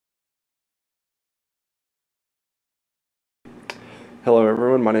Hello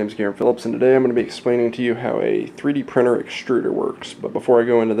everyone, my name is Garen Phillips, and today I'm going to be explaining to you how a 3D printer extruder works. But before I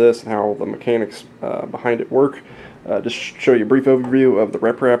go into this and how the mechanics behind it work, just show you a brief overview of the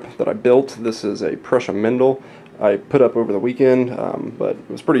Reprap that I built. This is a Prussia Mendel I put up over the weekend, but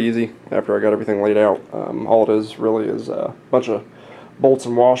it was pretty easy after I got everything laid out. All it is really is a bunch of bolts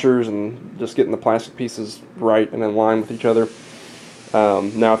and washers and just getting the plastic pieces right and in line with each other.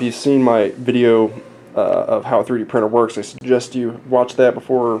 Now if you've seen my video of how a 3D printer works, I suggest you watch that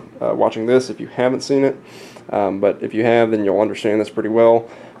before watching this if you haven't seen it, but if you have, then you'll understand this pretty well.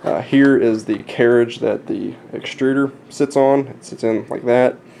 Here is the carriage that the extruder sits on. It sits in like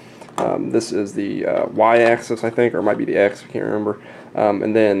that. This is the Y-axis, I think, or it might be the X, I can't remember.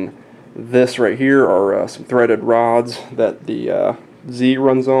 And then this right here are some threaded rods that the Z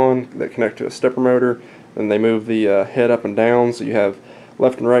runs on that connect to a stepper motor, and they move the head up and down, so you have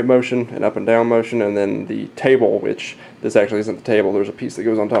left and right motion and up and down motion. And then the table, which this actually isn't the table, there's a piece that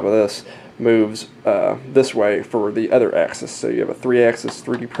goes on top of this, moves this way for the other axis. So you have a 3-axis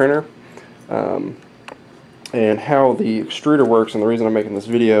 3D printer. And how the extruder works, and the reason I'm making this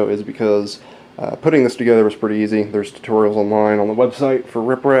video is because putting this together was pretty easy. There's tutorials online on the website for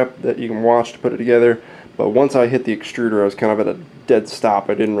Reprap that you can watch to put it together. But once I hit the extruder, I was kind of at a dead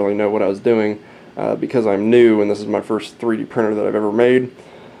stop. I didn't really know what I was doing. Because I'm new and this is my first 3D printer that I've ever made.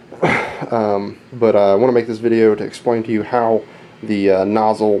 But I want to make this video to explain to you how the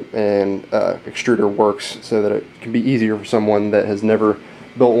nozzle and extruder works so that it can be easier for someone that has never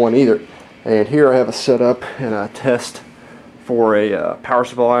built one either. And here I have a setup and a test for a power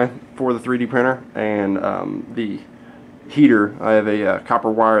supply for the 3D printer, and the heater. I have a copper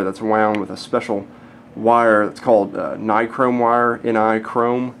wire that's wound with a special wire that's called Nichrome Wire,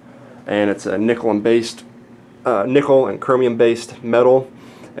 Nichrome. And it's a nickel and chromium based metal,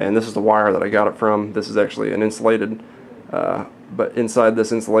 and this is the wire that I got it from. This is actually an insulated, but inside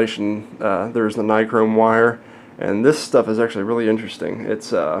this insulation there's the nichrome wire, and this stuff is actually really interesting.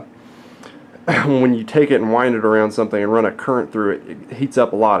 It's when you take it and wind it around something and run a current through it, it heats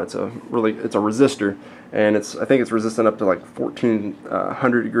up a lot. It's a resistor, and I think it's resistant up to like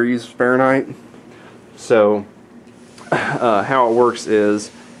 1400 degrees Fahrenheit. So how it works is,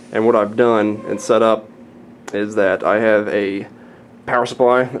 and what I've done and set up is that I have a power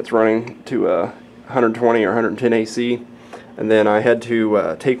supply that's running to 120 or 110 AC, and then I had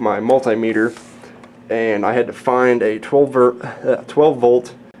to take my multimeter and I had to find a 12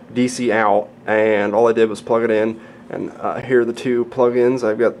 volt DC out, and all I did was plug it in, and here are the two plug-ins.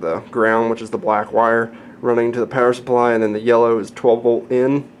 I've got the ground, which is the black wire, running to the power supply, and then the yellow is 12 volt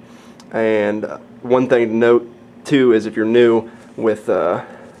in. And one thing to note too is, if you're new with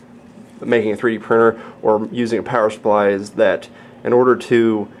making a 3D printer or using a power supply, is that in order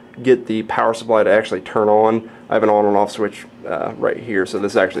to get the power supply to actually turn on, I have an on and off switch right here. So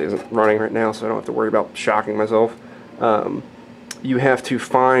this actually isn't running right now, so I don't have to worry about shocking myself. You have to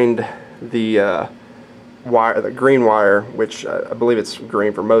find the wire, the green wire, which I believe it's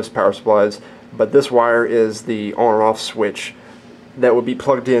green for most power supplies, but this wire is the on and off switch that would be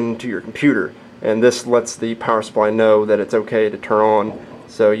plugged into your computer, and this lets the power supply know that it's okay to turn on.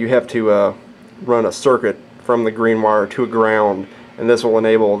 So you have to run a circuit from the green wire to a ground, and this will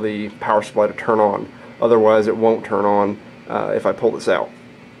enable the power supply to turn on. Otherwise it won't turn on if I pull this out.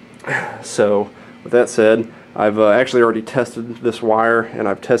 So with that said, I've actually already tested this wire, and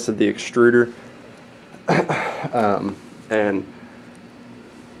I've tested the extruder. And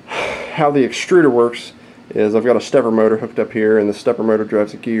how the extruder works is, I've got a stepper motor hooked up here, and the stepper motor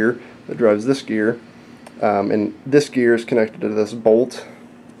drives a gear that drives this gear, and this gear is connected to this bolt.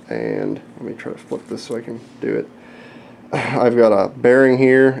 And let me try to flip this so I can do it. I've got a bearing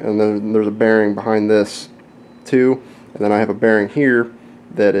here, and then there's a bearing behind this too, and then I have a bearing here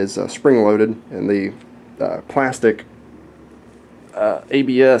that is spring loaded, and the plastic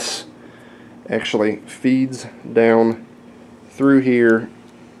ABS actually feeds down through here,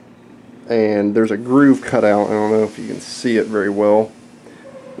 and there's a groove cut out. I don't know if you can see it very well.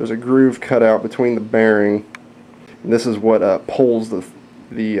 There's a groove cut out between the bearing, and this is what pulls the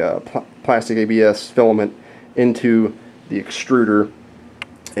plastic ABS filament into the extruder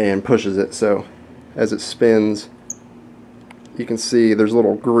and pushes it. So as it spins, you can see there's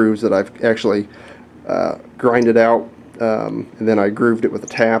little grooves that I've actually grinded out, and then I grooved it with a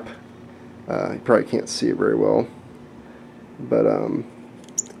tap. You probably can't see it very well, but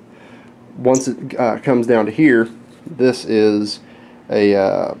once it comes down to here, this is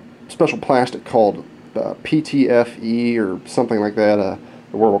a special plastic called PTFE or something like that.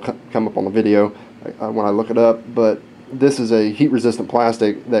 The word will come up on the video when I look it up, but this is a heat resistant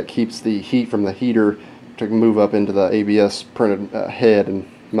plastic that keeps the heat from the heater to move up into the ABS printed head and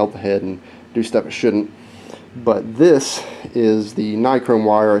melt the head and do stuff it shouldn't. But this is the Nichrome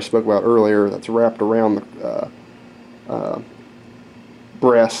wire I spoke about earlier that's wrapped around the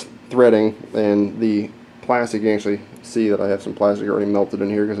brass threading, and the plastic. You can actually see that I have some plastic already melted in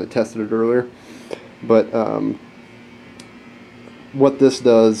here because I tested it earlier. But what this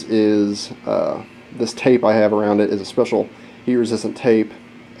does is this tape I have around it is a special heat resistant tape,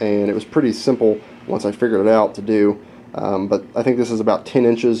 and it was pretty simple once I figured it out to do. But I think this is about 10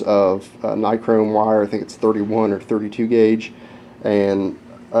 inches of Nichrome wire. I think it's 31 or 32 gauge, and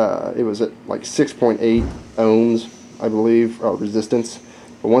it was at like 6.8 ohms, I believe, resistance.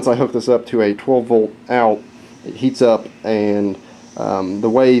 But once I hook this up to a 12 volt out, it heats up, and the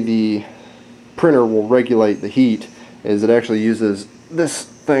way the printer will regulate the heat is it actually uses this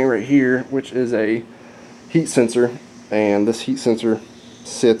thing right here, which is a heat sensor, and this heat sensor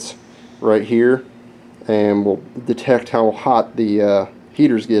sits right here and will detect how hot the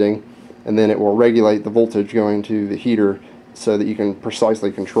heater's getting, and then it will regulate the voltage going to the heater so that you can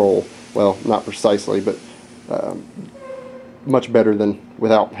precisely control, well, not precisely, but much better than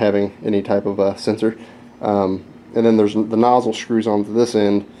without having any type of sensor. And then there's the nozzle screws onto this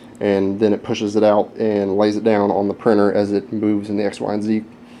end, and then it pushes it out and lays it down on the printer as it moves in the X, Y, and Z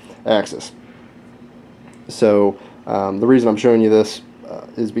axis. So the reason I'm showing you this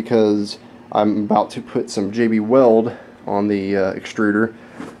is because I'm about to put some JB Weld on the extruder,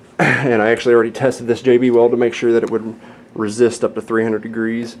 and I actually already tested this JB Weld to make sure that it would resist up to 300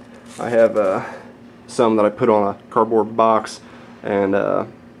 degrees. I have some that I put on a cardboard box and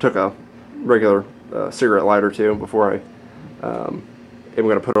took a regular cigarette lighter to before I am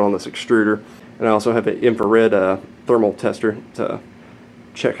going to put it on this extruder. And I also have an infrared thermal tester to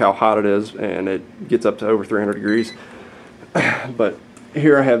check how hot it is, and it gets up to over 300 degrees. But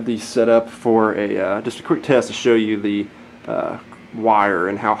here I have these set up for a just a quick test to show you the wire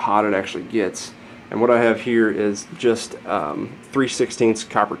and how hot it actually gets. And what I have here is just 3/16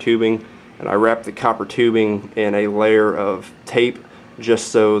 copper tubing, and I wrap the copper tubing in a layer of tape just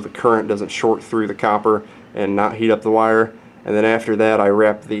so the current doesn't short through the copper and not heat up the wire. And then after that I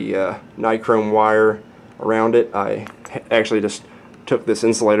wrap the Nichrome wire around it. I actually just took this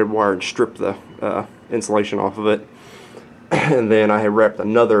insulated wire and stripped the insulation off of it, and then I have wrapped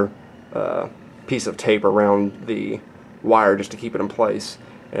another piece of tape around the wire just to keep it in place,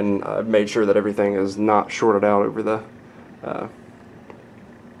 and I've made sure that everything is not shorted out over the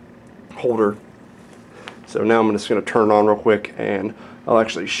holder. So now I'm just going to turn it on real quick, and I'll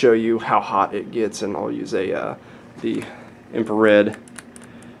actually show you how hot it gets, and I'll use a the infrared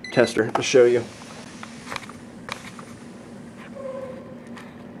tester to show you.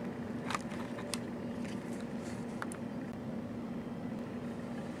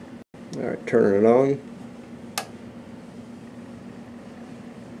 Alright, turning it on.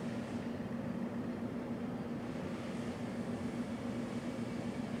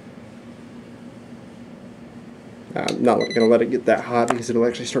 I'm not going to let it get that hot because it'll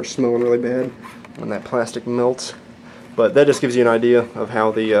actually start smelling really bad when that plastic melts. But that just gives you an idea of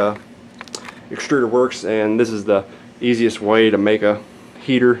how the extruder works, and this is the easiest way to make a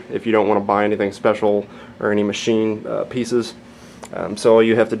heater if you don't want to buy anything special or any machine pieces. So all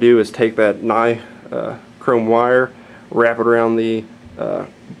you have to do is take that Nichrome wire, wrap it around the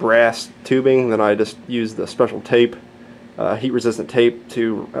brass tubing, then I just use the special tape, heat resistant tape,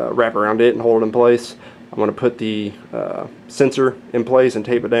 to wrap around it and hold it in place. I'm going to put the sensor in place and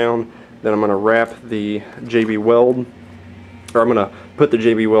tape it down. Then I'm going to wrap the JB Weld, or I'm going to put the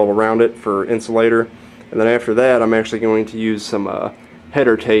JB Weld around it for insulator. And then after that I'm actually going to use some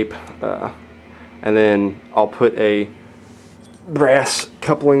header tape, and then I'll put a brass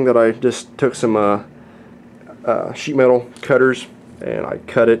coupling that I just took some sheet metal cutters and I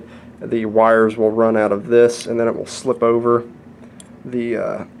cut it. The wires will run out of this, and then it will slip over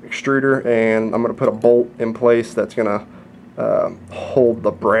the extruder, and I'm going to put a bolt in place that's going to hold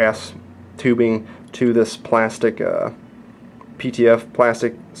the brass tubing to this plastic PTF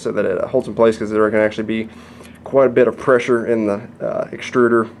plastic so that it holds in place, because there can actually be quite a bit of pressure in the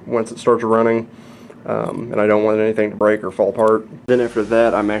extruder once it starts running, and I don't want anything to break or fall apart. Then after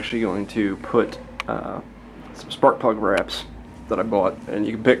that I'm actually going to put some spark plug wraps that I bought, and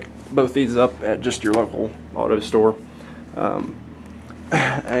you can pick both these up at just your local auto store.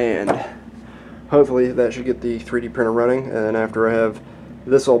 And hopefully that should get the 3D printer running. And then after I have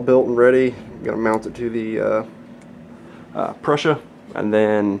this all built and ready, I'm going to mount it to the Prussia, and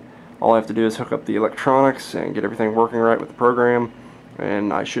then all I have to do is hook up the electronics and get everything working right with the program,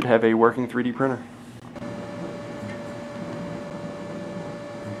 and I should have a working 3D printer.